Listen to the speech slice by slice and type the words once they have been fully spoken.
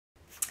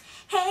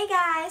Hey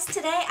guys,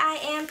 today I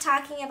am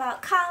talking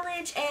about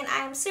college and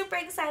I'm super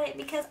excited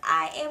because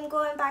I am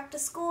going back to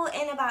school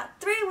in about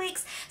 3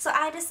 weeks, so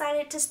I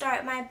decided to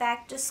start my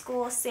back to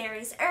school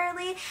series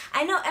early.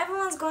 I know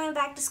everyone's going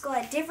back to school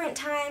at different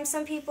times.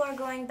 Some people are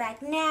going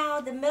back now,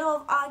 the middle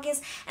of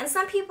August, and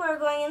some people are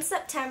going in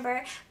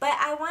September, but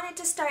I wanted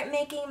to start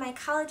making my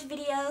college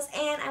videos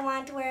and I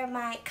wanted to wear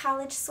my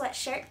college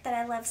sweatshirt that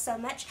I love so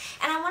much,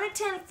 and I wanted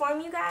to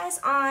inform you guys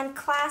on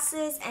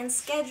classes and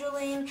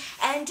scheduling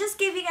and just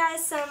give you guys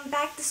some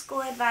back to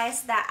school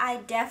advice that I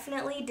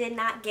definitely did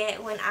not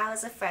get when I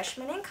was a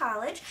freshman in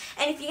college.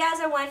 And if you guys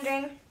are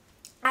wondering,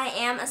 I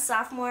am a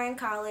sophomore in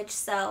college,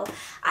 so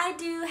I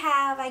do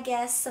have, I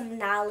guess, some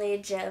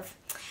knowledge of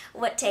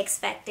what to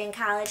expect in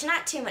college.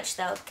 Not too much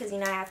though, because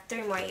I have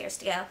 3 more years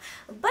to go.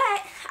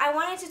 But I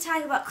wanted to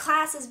talk about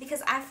classes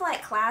because I feel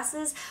like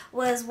classes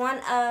was one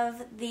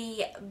of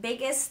the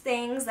biggest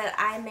things that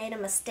I made a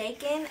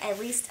mistake in, at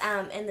least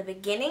in the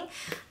beginning.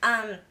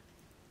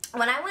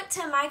 When I went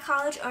to my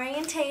college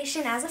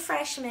orientation as a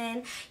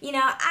freshman,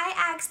 I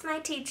asked my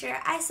teacher,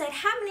 I said,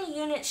 how many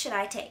units should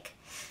I take?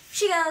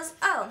 She goes,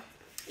 oh,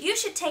 you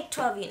should take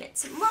 12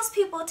 units. Most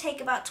people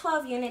take about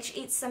 12 units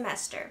each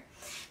semester.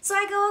 So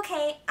I go,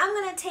 okay, I'm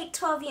going to take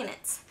 12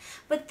 units.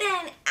 But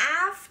then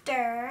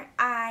after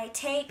I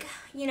take,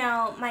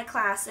 my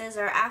classes,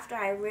 or after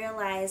I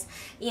realize,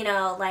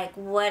 like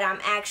what I'm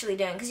actually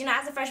doing, because,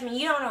 as a freshman,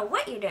 you don't know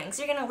what you're doing.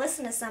 So you're going to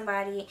listen to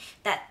somebody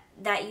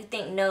that you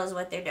think knows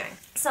what they're doing.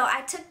 So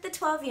I took the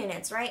 12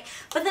 units, right?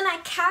 But then I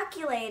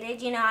calculated,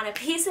 on a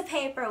piece of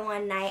paper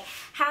one night,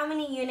 how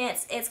many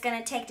units it's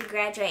going to take to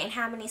graduate and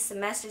how many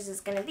semesters it's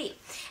going to be.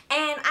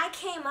 And I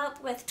came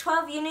up with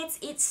 12 units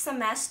each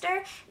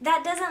semester.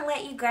 That doesn't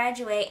let you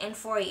graduate in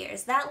 4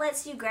 years. That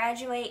lets you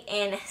graduate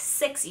in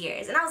 6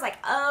 years. And I was like,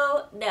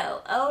 oh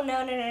no,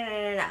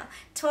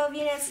 12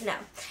 units, no.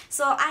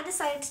 So I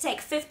decided to take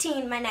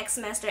 15 my next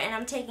semester, and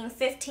I'm taking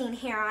 15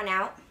 here on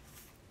out.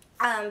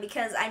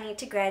 Because I need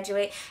to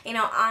graduate,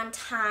 on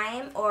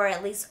time, or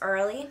at least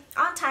early.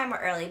 On time or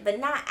early, but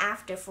not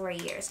after 4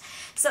 years.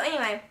 So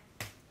anyway,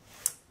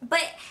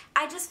 but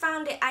I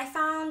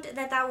found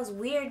that was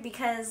weird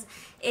because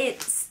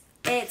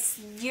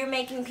you're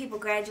making people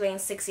graduate in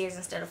 6 years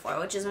instead of 4,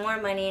 which is more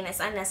money and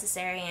it's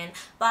unnecessary and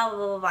blah, blah,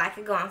 blah, blah, blah. I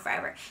could go on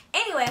forever.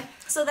 Anyway,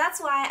 so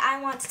that's why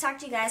I want to talk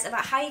to you guys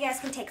about how you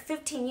guys can take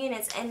 15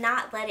 units and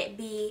not let it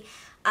be,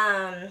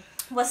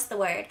 what's the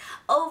word?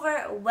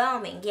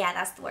 Overwhelming. Yeah,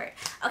 that's the word.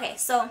 Okay,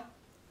 so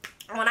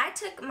when I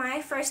took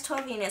my first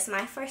 12 units,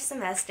 my first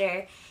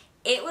semester,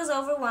 it was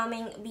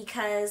overwhelming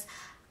because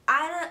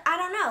I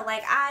don't know,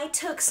 like I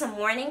took some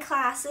morning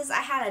classes.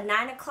 I had a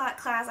 9 o'clock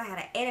class, I had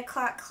an 8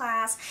 o'clock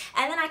class,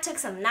 and then I took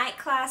some night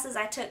classes.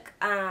 I took,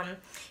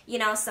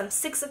 some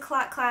 6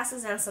 o'clock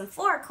classes and some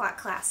 4 o'clock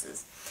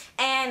classes.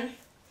 And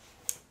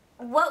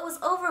what was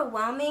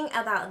overwhelming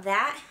about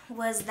that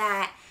was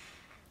that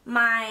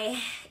my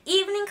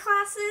evening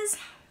classes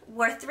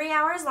were 3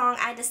 hours long.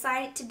 I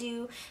decided to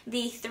do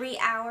the 3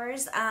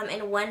 hours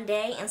in one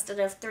day instead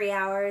of 3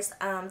 hours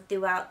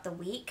throughout the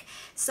week.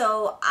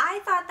 So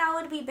I thought that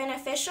would be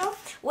beneficial,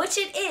 which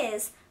it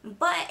is,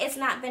 but it's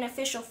not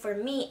beneficial for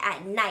me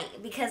at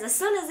night because as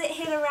soon as it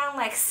hit around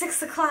like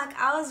 6 o'clock,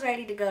 I was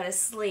ready to go to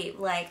sleep.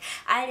 Like,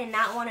 I did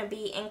not want to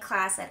be in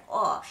class at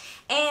all.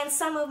 And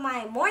some of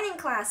my morning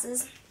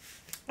classes,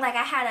 like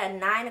I had a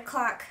 9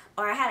 o'clock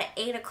or I had an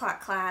 8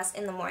 o'clock class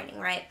in the morning,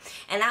 right?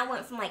 And that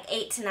went from like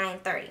 8 to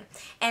 9:30.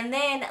 And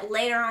then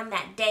later on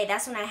that day,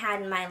 that's when I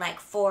had my like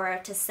 4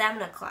 to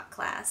 7 o'clock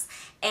class.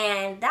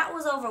 And that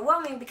was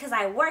overwhelming because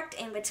I worked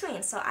in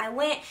between. So I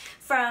went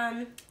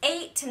from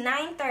 8 to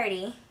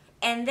 9:30.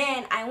 And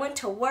then I went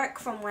to work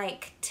from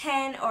like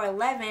 10 or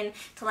 11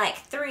 to like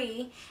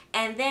 3.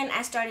 And then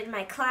I started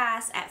my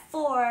class at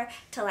 4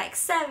 to like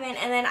 7.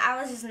 And then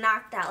I was just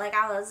knocked out. Like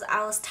I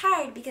was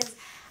tired because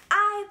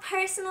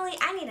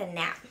I need a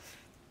nap.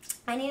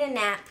 I need a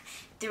nap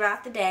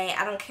throughout the day.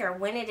 I don't care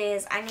when it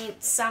is. I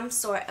need some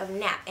sort of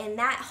nap. And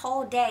that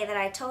whole day that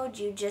I told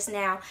you just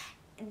now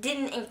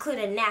didn't include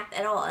a nap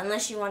at all,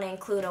 unless you want to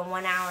include a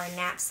 1 hour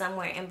nap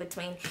somewhere in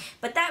between.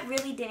 But that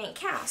really didn't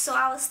count. So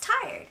I was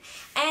tired.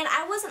 And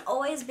I wasn't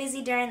always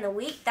busy during the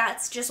week.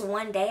 That's just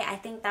one day. I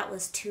think that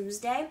was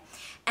Tuesday.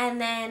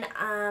 And then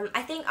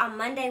I think on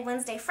Monday,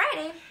 Wednesday,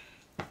 Friday,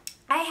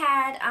 I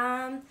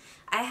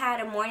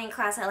had a morning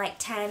class at like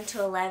 10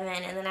 to 11,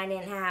 and then I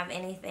didn't have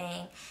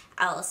anything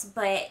else.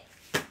 But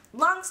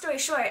long story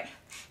short,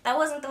 that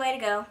wasn't the way to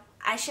go.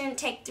 I shouldn't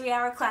take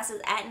 3-hour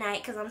classes at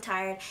night because I'm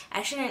tired.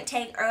 I shouldn't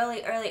take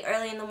early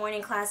in the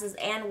morning classes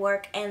and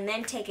work and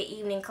then take an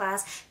evening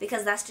class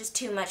because that's just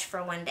too much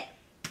for one day.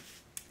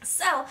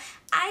 So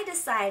I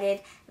decided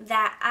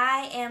that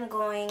I am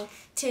going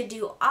to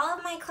do all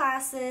of my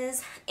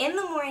classes in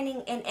the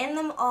morning and end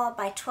them all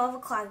by 12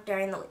 o'clock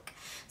during the week.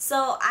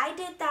 So I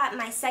did that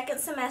my second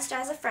semester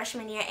as a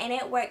freshman year, and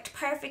it worked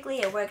perfectly.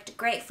 It worked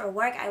great for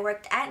work. I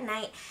worked at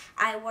night.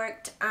 I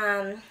worked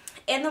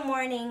in the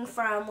morning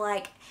from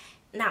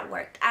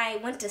I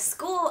went to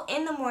school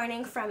in the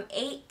morning from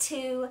 8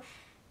 to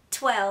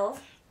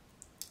 12.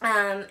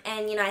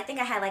 And you know, I think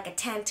I had like a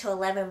 10 to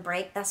 11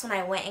 break. That's when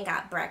I went and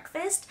got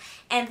breakfast,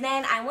 and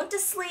then I went to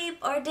sleep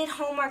or did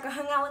homework or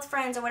hung out with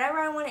friends or whatever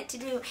I wanted to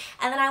do,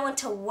 and then I went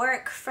to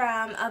work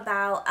from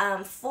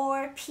about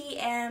 4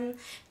 p.m.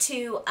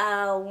 to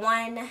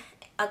 1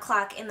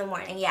 o'clock in the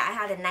morning. Yeah, I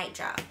had a night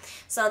job,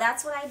 so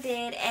that's what I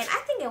did, and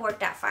I think it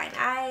worked out fine.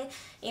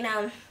 You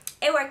know,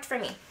 it worked for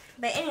me.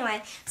 But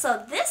anyway,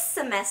 so this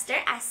semester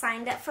I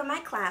signed up for my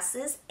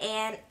classes,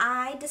 and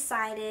I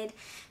decided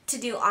to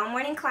do all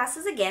morning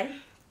classes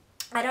again.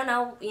 I don't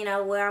know, you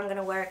know, where I'm going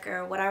to work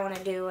or what I want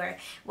to do or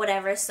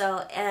whatever,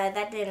 so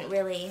that didn't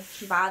really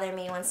bother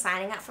me when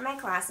signing up for my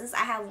classes.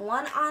 I have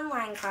one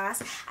online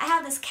class. I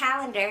have this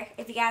calendar,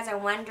 if you guys are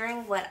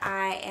wondering what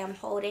I am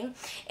holding.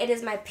 It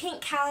is my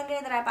pink calendar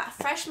that I bought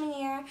freshman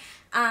year.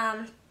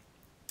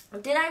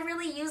 Did I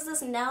really use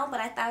this? No, but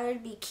I thought it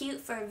would be cute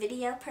for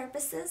video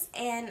purposes.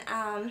 And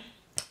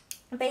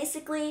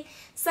basically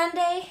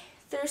Sunday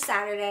through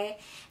Saturday.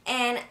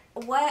 And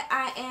what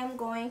I am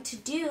going to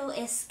do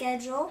is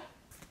schedule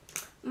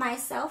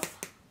myself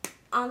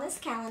on this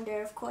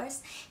calendar, of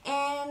course.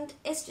 And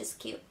it's just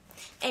cute.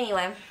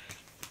 Anyway,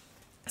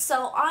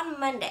 so on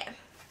Monday,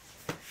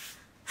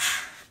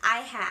 I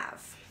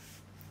have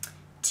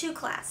 2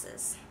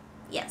 classes.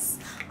 Yes,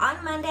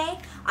 on Monday,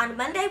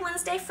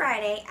 Wednesday,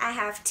 Friday, I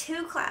have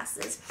 2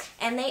 classes,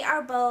 and they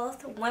are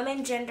both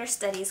women gender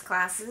studies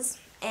classes,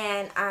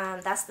 and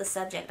that's the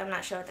subject. I'm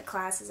not sure what the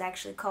class is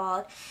actually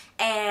called,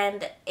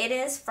 and it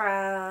is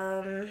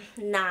from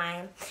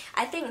 9.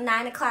 I think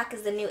 9 o'clock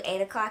is the new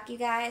 8 o'clock, you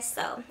guys,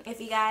 so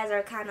if you guys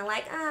are kind of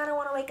like, oh, I don't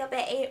want to wake up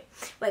at 8,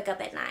 wake up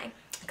at 9,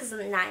 because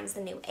 9 is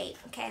the new 8,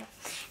 okay?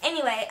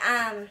 Anyway,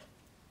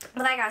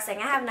 but like I was saying,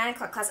 I have 9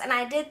 o'clock class, and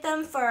I did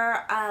them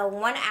for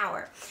 1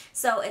 hour.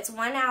 So it's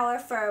 1 hour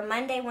for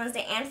Monday,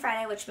 Wednesday, and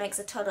Friday, which makes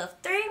a total of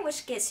 3,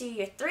 which gets you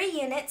your 3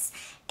 units.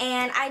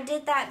 And I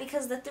did that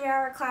because the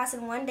 3-hour class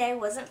in one day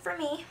wasn't for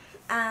me,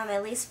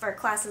 at least for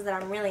classes that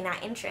I'm really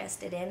not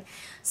interested in.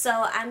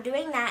 So I'm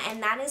doing that,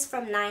 and that is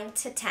from 9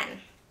 to 10.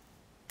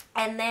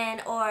 And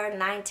then, or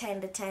 9,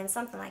 10 to 10,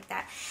 something like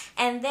that.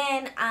 And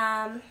then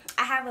I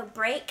have a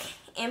break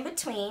in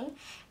between,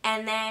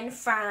 and then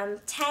from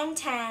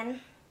 10:10.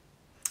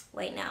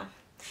 Wait, no,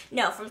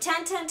 from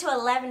 10:10 to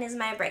 11 is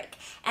my break.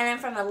 And then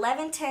from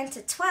 11:10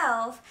 to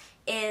 12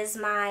 is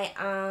my,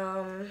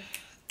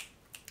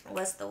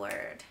 what's the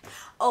word?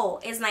 Oh,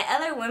 is my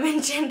other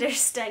women gender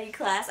study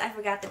class. I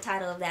forgot the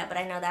title of that, but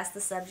I know that's the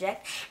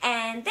subject.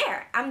 And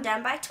there, I'm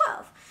done by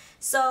 12.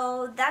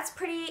 So that's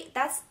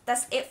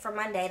it for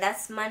Monday.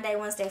 That's Monday,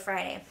 Wednesday,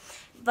 Friday.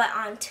 But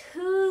on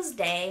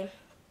Tuesday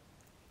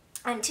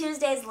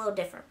is a little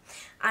different.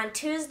 On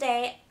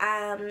Tuesday,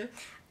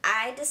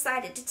 I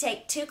decided to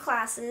take 2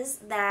 classes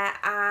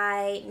that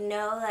I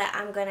know that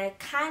I'm going to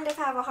kind of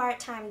have a hard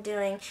time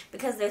doing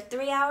because they're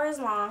 3 hours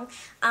long.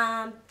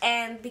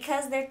 And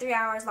because they're 3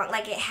 hours long,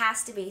 like, it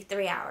has to be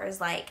 3 hours.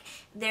 Like,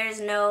 there's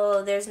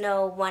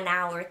no 1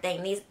 hour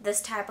thing.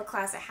 This type of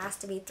class, it has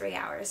to be 3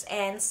 hours.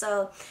 And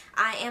so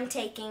I am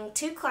taking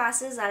 2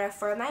 classes that are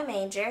for my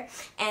major,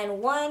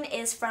 and one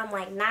is from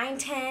like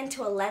 9:10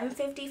 to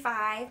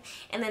 11:55,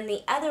 and then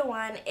the other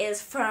one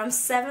is from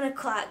 7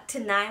 o'clock to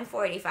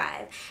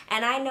 9:45.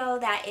 And I know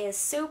that is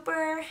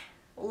super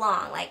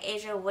long. Like,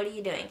 Asia, what are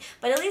you doing?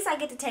 But at least I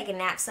get to take a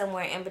nap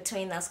somewhere in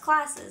between those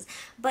classes.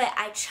 But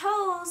I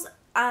chose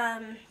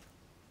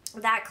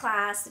that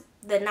class,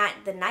 the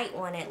night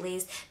one at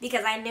least,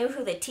 because I knew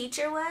who the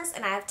teacher was,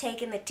 and I've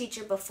taken the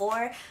teacher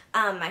before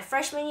my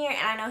freshman year,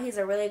 and I know he's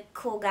a really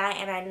cool guy,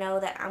 and I know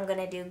that I'm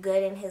gonna do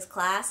good in his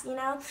class, you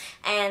know,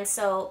 and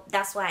so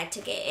that's why I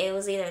took it. It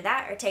was either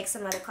that or take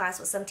some other class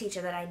with some teacher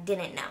that I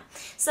didn't know.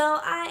 So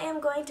I am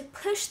going to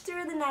push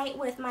through the night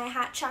with my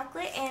hot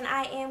chocolate, and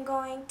I am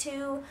going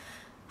to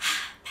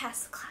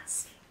pass the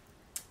class.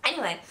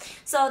 Anyway,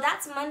 so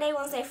that's Monday,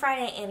 Wednesday,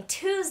 Friday, and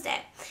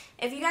Tuesday.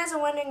 If you guys are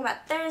wondering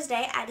about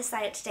Thursday, I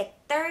decided to take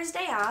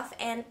Thursday off,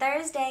 and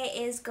Thursday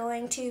is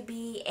going to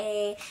be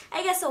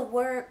I guess a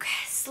work,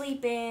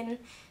 sleep in,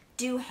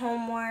 do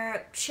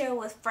homework, chill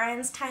with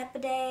friends type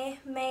of day,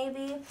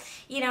 maybe,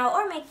 you know,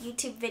 or make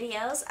YouTube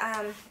videos.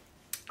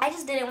 I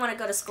just didn't want to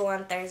go to school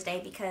on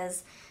Thursday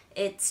because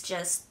it's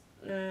just,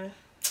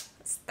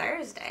 it's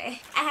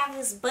Thursday. I have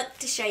this book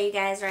to show you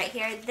guys right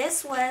here.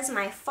 This was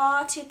my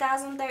fall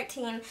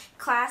 2013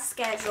 class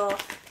schedule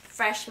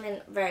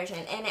freshman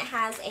version, and it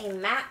has a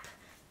map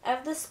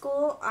of the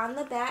school on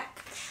the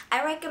back.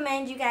 I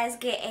recommend you guys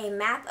get a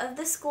map of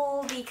the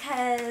school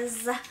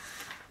because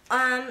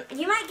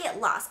you might get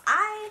lost.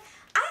 I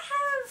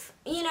have,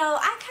 you know,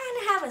 I kind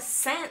of have a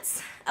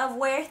sense of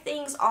where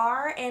things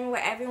are and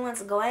where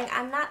everyone's going.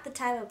 I'm not the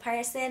type of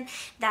person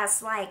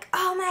that's like,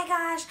 oh my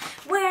gosh,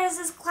 where is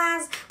this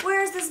class?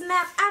 Where is this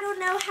map? I don't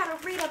know how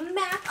to read a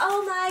map.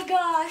 Oh my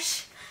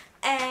gosh.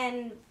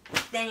 And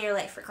then you're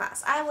late for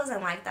class. I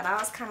wasn't like that. I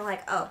was kind of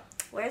like, oh,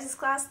 where's this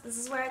class? This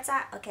is where it's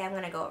at? Okay, I'm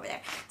going to go over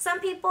there. Some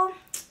people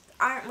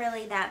aren't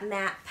really that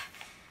map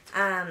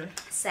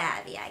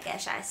savvy, I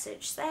guess I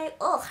should say.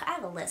 Ugh, I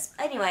have a lisp.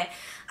 Anyway,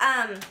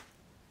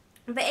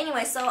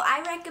 so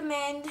I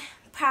recommend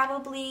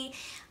probably,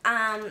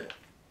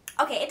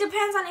 okay, it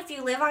depends on if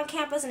you live on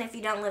campus and if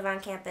you don't live on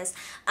campus.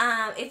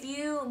 If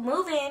you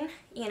move in,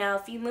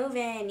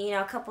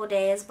 a couple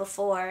days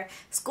before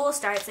school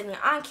starts and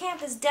you're on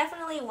campus,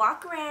 definitely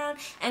walk around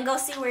and go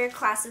see where your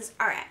classes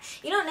are at.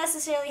 You don't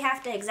necessarily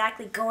have to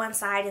exactly go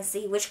inside and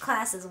see which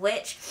class is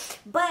which,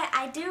 but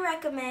I do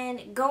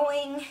recommend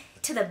going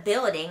to the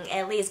building,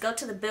 at least go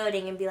to the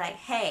building and be like,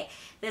 hey,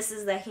 this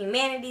is the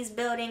humanities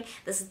building,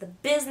 this is the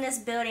business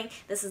building,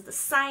 this is the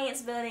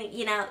science building,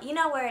 you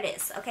know where it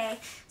is, okay?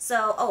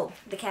 So, oh,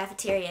 the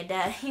cafeteria,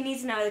 duh. You need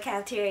to know where the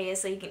cafeteria is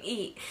so you can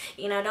eat.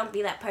 Don't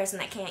be that person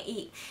that can't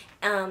eat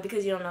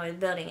because you don't know where the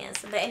building is.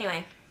 But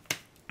anyway,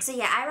 so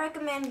yeah, I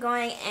recommend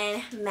going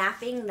and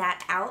mapping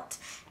that out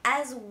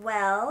as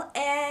well.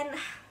 And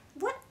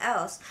what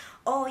else?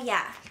 Oh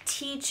yeah,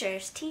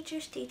 teachers.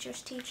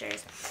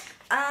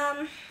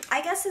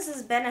 I guess this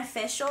is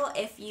beneficial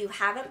if you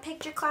haven't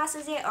picked your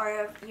classes yet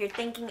or if you're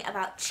thinking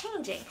about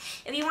changing.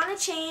 If you want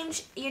to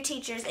change your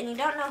teachers and you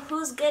don't know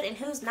who's good and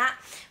who's not,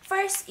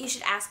 first you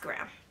should ask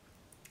around.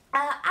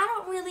 I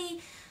don't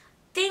really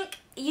think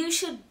you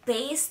should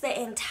base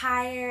the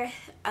entire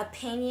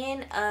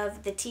opinion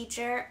of the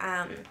teacher,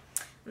 I'm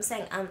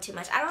saying too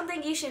much. I don't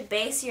think you should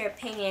base your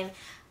opinion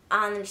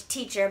on the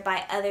teacher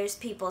by others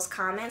people's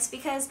comments,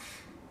 because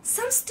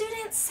some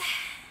students,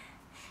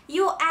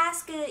 you'll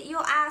ask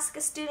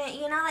a student,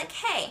 like,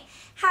 hey,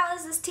 how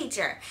is this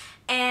teacher?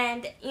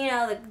 And,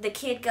 the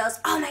kid goes,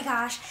 oh my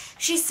gosh,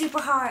 she's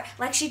super hard.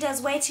 Like, she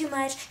does way too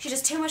much. She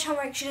does too much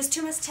homework. She does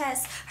too much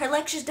tests. Her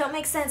lectures don't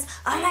make sense.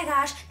 Oh my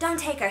gosh, don't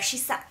take her. She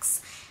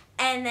sucks.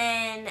 And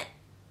then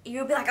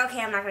you'll be like,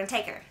 okay, I'm not going to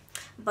take her.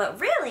 But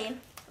really,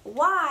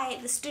 why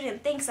the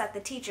student thinks that the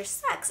teacher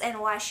sucks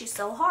and why she's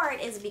so hard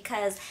is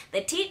because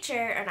the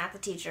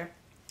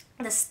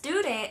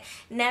student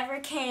never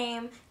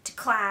came to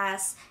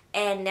class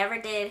and never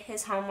did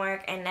his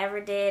homework and never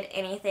did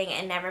anything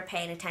and never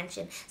paid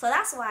attention. So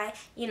that's why,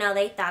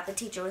 they thought the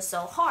teacher was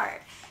so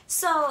hard.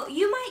 So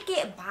you might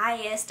get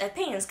biased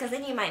opinions, because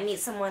then you might meet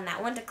someone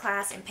that went to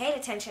class and paid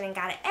attention and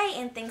got an A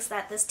and thinks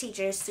that this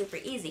teacher is super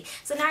easy.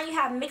 So now you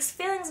have mixed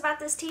feelings about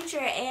this teacher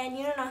and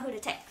you don't know who to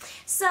take.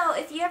 So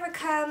if you ever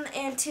come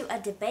into a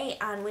debate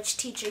on which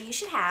teacher you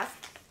should have,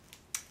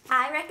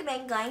 I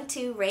recommend going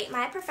to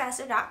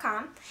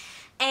ratemyprofessor.com.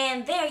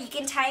 And there you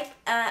can type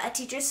a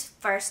teacher's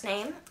first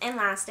name and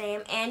last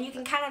name, and you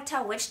can kind of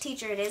tell which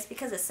teacher it is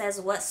because it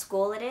says what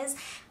school it is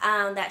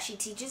that she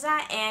teaches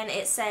at, and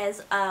it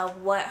says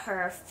what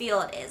her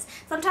field is.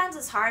 Sometimes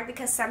it's hard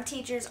because some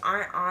teachers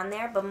aren't on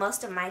there, but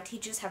most of my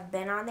teachers have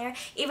been on there.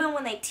 Even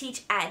when they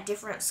teach at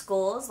different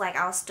schools, like,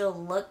 I'll still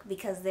look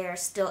because they're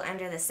still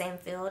under the same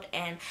field,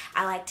 and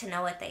I like to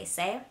know what they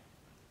say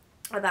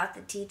about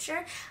the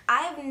teacher.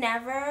 I've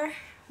never...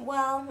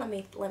 Well, let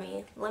me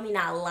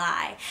not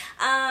lie.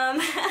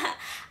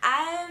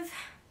 I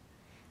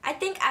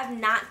think I've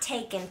not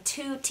taken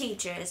 2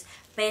 teachers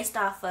based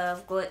off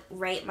of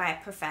Rate My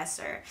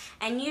Professor.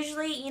 And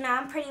usually,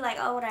 I'm pretty like,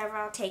 oh, whatever,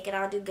 I'll take it.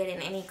 I'll do good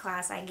in any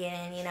class I get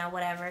in,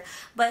 whatever.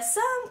 But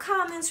some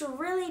comments were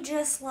really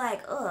just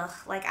like, ugh,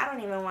 like, I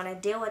don't even want to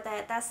deal with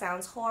that. That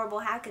sounds horrible.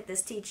 How could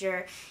this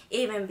teacher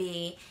even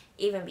be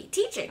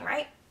teaching,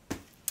 right?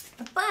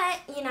 But,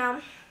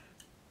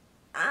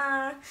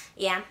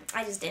 yeah,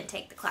 I just didn't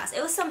take the class.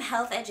 It was some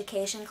health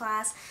education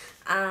class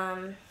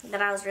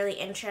that I was really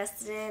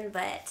interested in,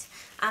 but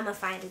I'm going to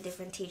find a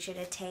different teacher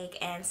to take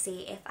and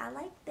see if I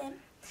like them.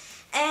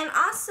 And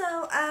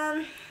also,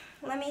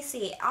 let me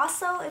see.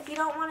 Also, if you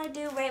don't want to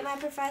do Rate My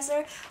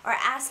Professor or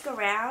ask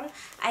around,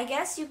 I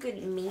guess you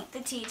could meet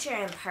the teacher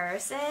in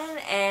person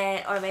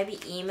or maybe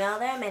email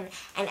them and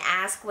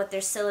ask what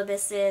their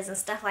syllabus is and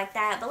stuff like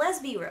that. But let's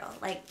be real.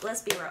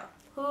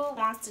 Who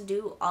wants to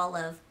do all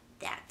of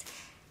that?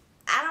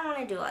 I don't want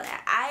to do all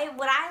that.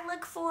 What I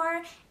look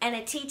for in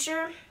a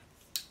teacher,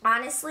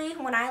 honestly,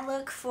 when I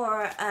look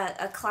for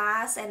a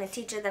class and a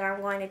teacher that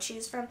I'm going to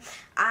choose from,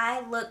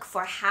 I look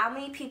for how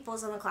many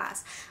people's in the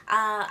class.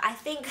 I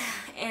think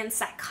in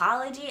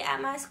psychology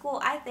at my school,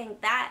 I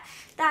think that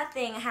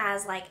thing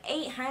has like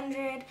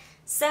 800,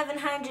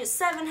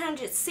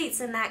 700 seats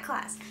in that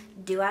class.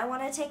 Do I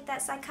want to take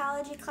that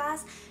psychology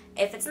class?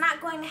 If it's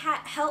not going to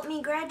help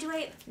me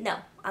graduate, no,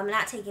 I'm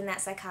not taking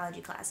that psychology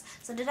class.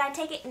 So did I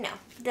take it? No.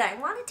 Did I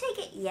want to take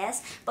it?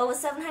 Yes. But with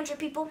 700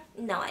 people?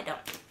 No, I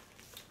don't.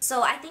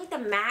 So I think the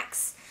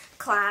max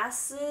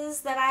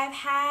classes that I've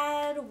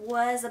had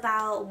was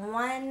about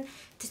 1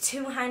 to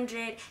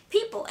 200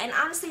 people. And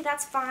honestly,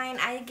 that's fine.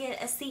 I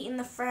get a seat in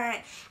the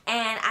front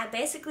and I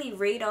basically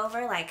read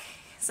over, like,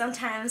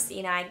 sometimes,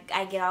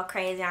 I get all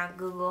crazy on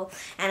Google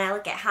and I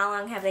look at how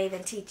long have they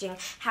been teaching,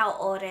 how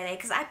old are they,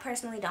 because I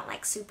personally don't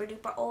like super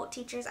duper old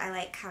teachers. I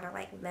like kind of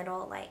like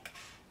middle, like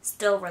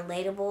still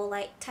relatable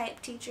like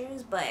type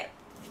teachers, but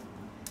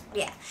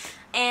yeah.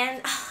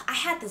 And I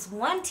had this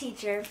one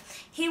teacher,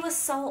 he was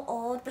so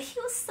old, but he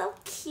was so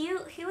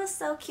cute. He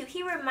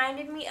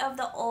reminded me of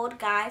the old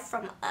guy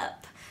from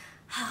Up.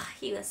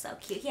 He was so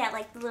cute. He had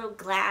like the little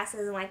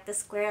glasses and like the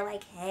square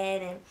like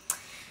head, and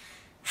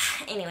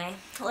Anyway,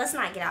 let's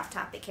not get off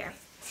topic here.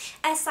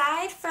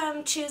 Aside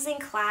from choosing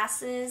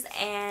classes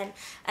and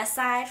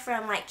aside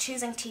from like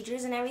choosing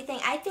teachers and everything,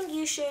 I think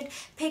you should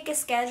pick a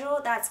schedule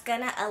that's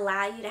gonna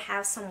allow you to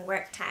have some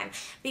work time,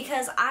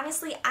 because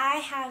honestly I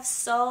have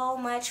so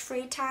much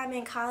free time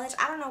in college.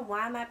 I don't know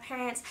why my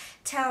parents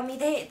tell me,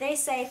 they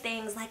say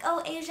things like,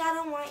 oh Asia, I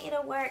don't want you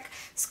to work,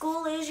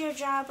 school is your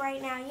job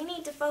right now, you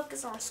need to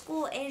focus on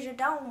school, Asia,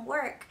 don't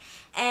work.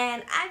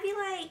 And I'd be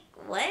like,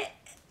 what?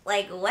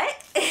 Like, what?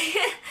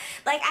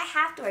 Like, I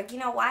have to work. You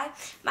know why?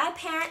 My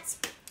parents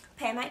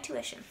pay my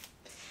tuition.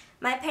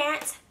 My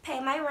parents pay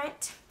my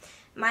rent.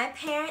 My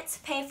parents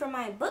pay for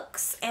my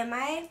books. And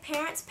my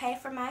parents pay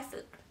for my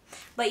food.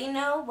 But you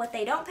know what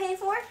they don't pay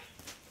for?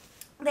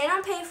 They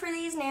don't pay for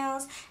these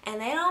nails.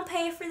 And they don't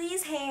pay for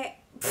these hair.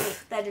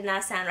 Pfft, that did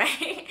not sound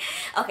right.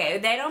 Okay,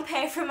 they don't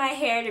pay for my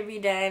hair to be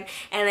done,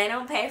 and they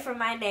don't pay for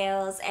my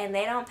nails, and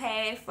they don't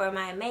pay for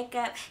my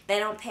makeup, they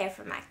don't pay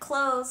for my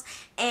clothes,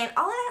 and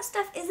all of that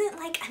stuff isn't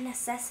like a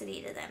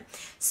necessity to them.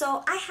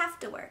 So I have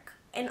to work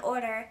in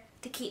order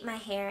to keep my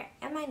hair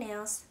and my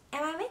nails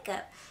and my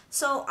makeup.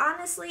 So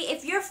honestly,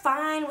 if you're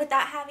fine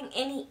without having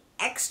any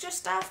extra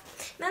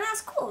stuff, then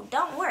that's cool,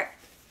 don't work.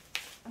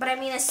 But I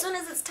mean, as soon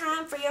as it's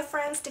time for your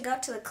friends to go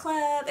to the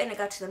club and to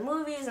go to the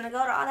movies and to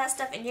go to all that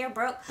stuff and you're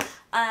broke,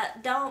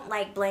 don't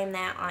like blame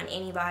that on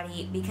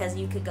anybody because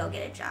you could go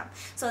get a job.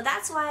 So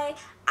that's why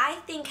I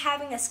think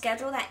having a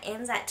schedule that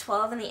ends at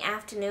 12 in the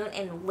afternoon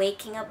and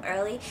waking up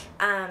early,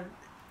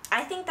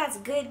 I think that's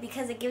good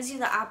because it gives you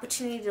the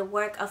opportunity to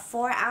work a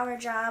 4-hour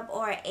job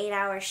or an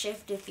 8-hour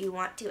shift if you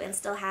want to and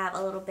still have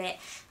a little bit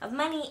of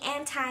money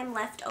and time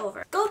left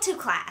over. Go to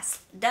class.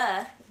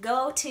 Duh.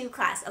 Go to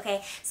class.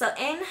 Okay, so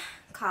in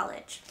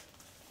college,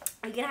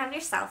 you can have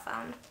your cell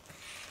phone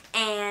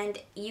and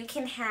you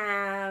can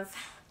have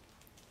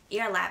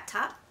your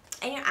laptop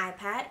and your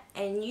iPad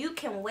and you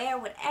can wear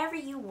whatever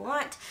you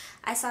want.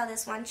 I saw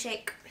this one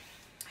chick.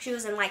 She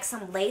was in like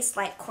some lace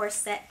like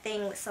corset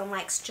thing with some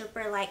like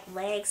stripper like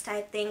legs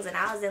type things, and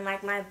I was in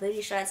like my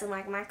booty shorts and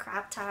like my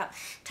crop top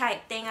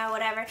type thing or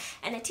whatever,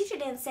 and the teacher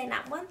didn't say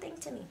not one thing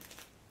to me.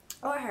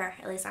 Or her,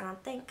 at least I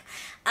don't think.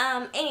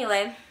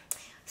 Anyway,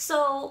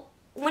 so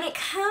when it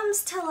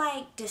comes to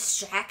like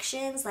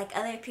distractions, like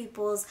other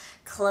people's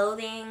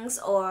clothings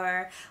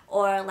or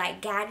like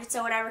gadgets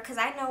or whatever, because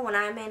I know when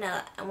I'm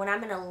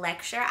in a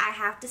lecture, I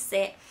have to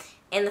sit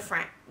in the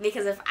front,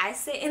 because if I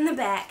sit in the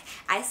back,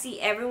 I see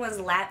everyone's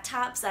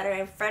laptops that are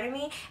in front of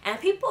me, and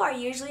people are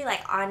usually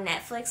like on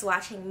Netflix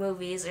watching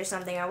movies or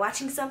something, or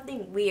watching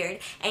something weird.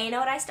 And you know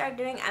what I start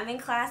doing? I'm in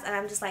class and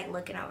I'm just like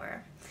looking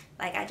over.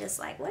 Like, I just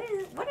like,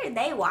 what are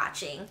they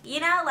watching?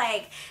 You know,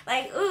 like,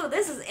 ooh,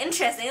 this is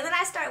interesting. And then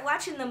I start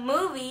watching the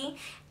movie,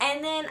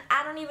 and then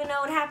I don't even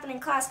know what happened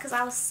in class because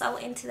I was so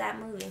into that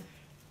movie.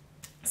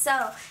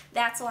 So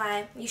that's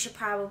why you should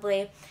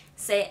probably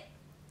sit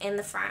in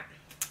the front.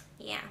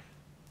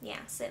 Yeah,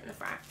 sit in the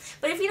front.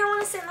 But if you don't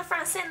want to sit in the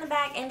front, sit in the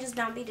back and just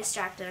don't be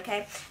distracted,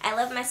 okay? I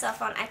love my cell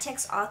phone. I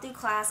text all through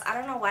class. I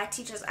don't know why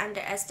teachers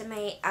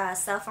underestimate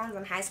cell phones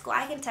in high school.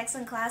 I can text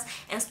in class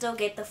and still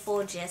get the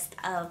full gist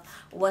of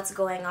what's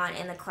going on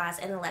in the class,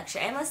 in the lecture.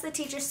 Unless the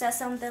teacher says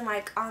something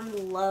like on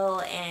the low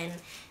and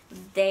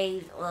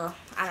well,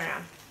 I don't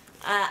know.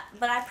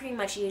 But I pretty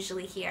much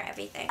usually hear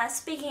everything.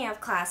 Speaking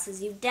of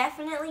classes, you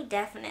definitely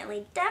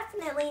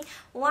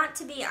want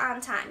to be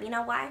on time. You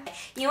know why?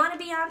 You want to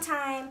be on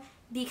time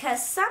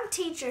because some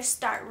teachers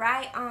start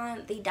right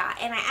on the dot.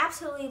 And I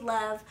absolutely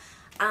love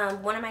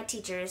one of my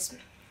teachers.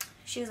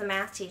 She was a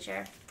math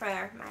teacher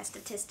for my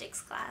statistics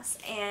class.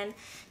 And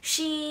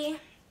she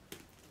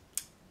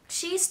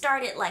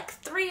started like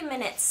 3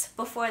 minutes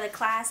before the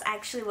class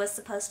actually was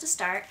supposed to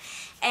start,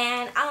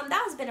 and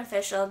that was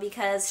beneficial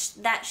because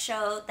that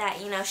showed that,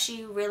 you know,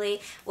 she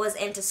really was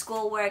into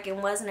schoolwork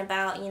and wasn't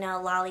about, you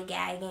know,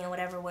 lollygagging or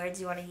whatever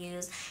words you want to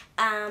use.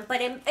 But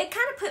it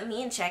kind of put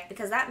me in check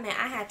because that meant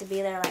I had to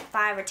be there like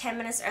 5 or 10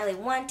 minutes early,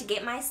 one, to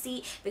get my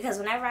seat, because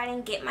whenever I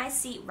didn't get my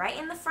seat right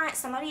in the front,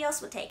 somebody else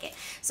would take it.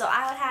 So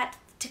I would have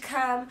to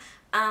come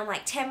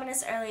like 10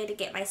 minutes earlier to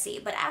get my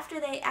seat. But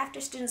after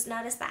students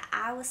noticed that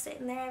I was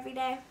sitting there every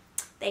day,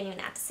 they knew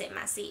not to sit in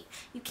my seat.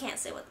 You can't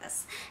sit with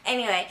us.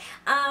 Anyway,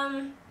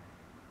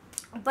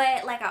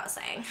 but like I was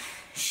saying,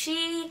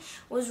 she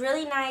was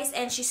really nice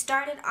and she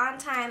started on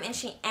time and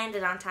she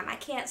ended on time. I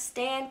can't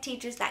stand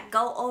teachers that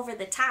go over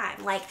the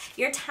time. Like,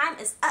 your time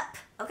is up,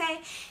 okay?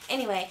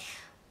 Anyway,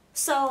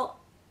 so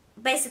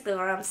basically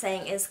what I'm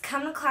saying is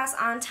come to class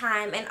on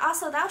time, and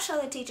also that'll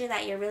show the teacher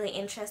that you're really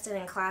interested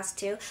in class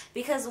too,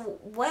 because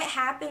what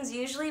happens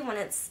usually when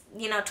it's,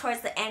 you know,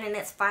 towards the end and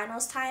it's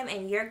finals time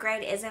and your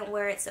grade isn't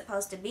where it's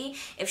supposed to be,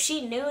 if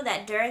she knew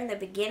that during the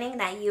beginning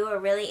that you were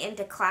really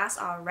into class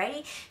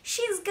already,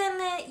 she's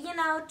gonna, you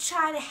know,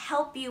 try to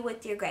help you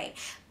with your grade.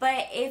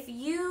 But if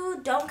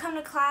you don't come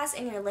to class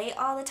and you're late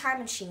all the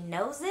time and she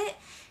knows it,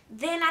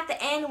 then at the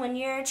end when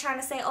you're trying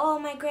to say, oh,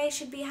 my grade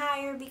should be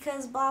higher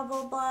because blah,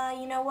 blah, blah,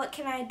 you know, what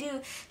can I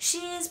do?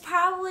 She's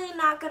probably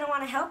not going to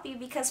want to help you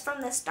because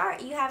from the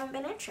start you haven't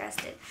been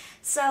interested.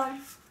 So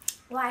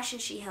why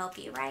should she help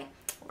you, right?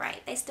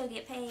 Right, they still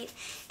get paid.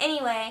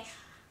 Anyway,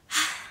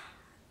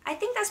 I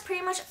think that's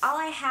pretty much all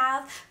I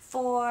have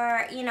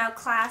for, you know,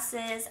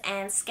 classes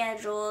and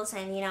schedules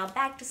and, you know,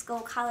 back to school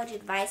college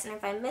advice. And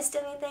if I missed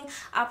anything,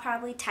 I'll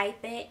probably type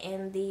it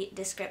in the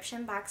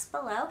description box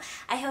below.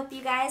 I hope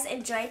you guys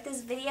enjoyed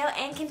this video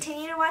and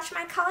continue to watch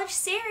my college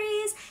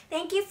series.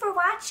 Thank you for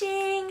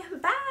watching.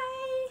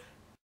 Bye!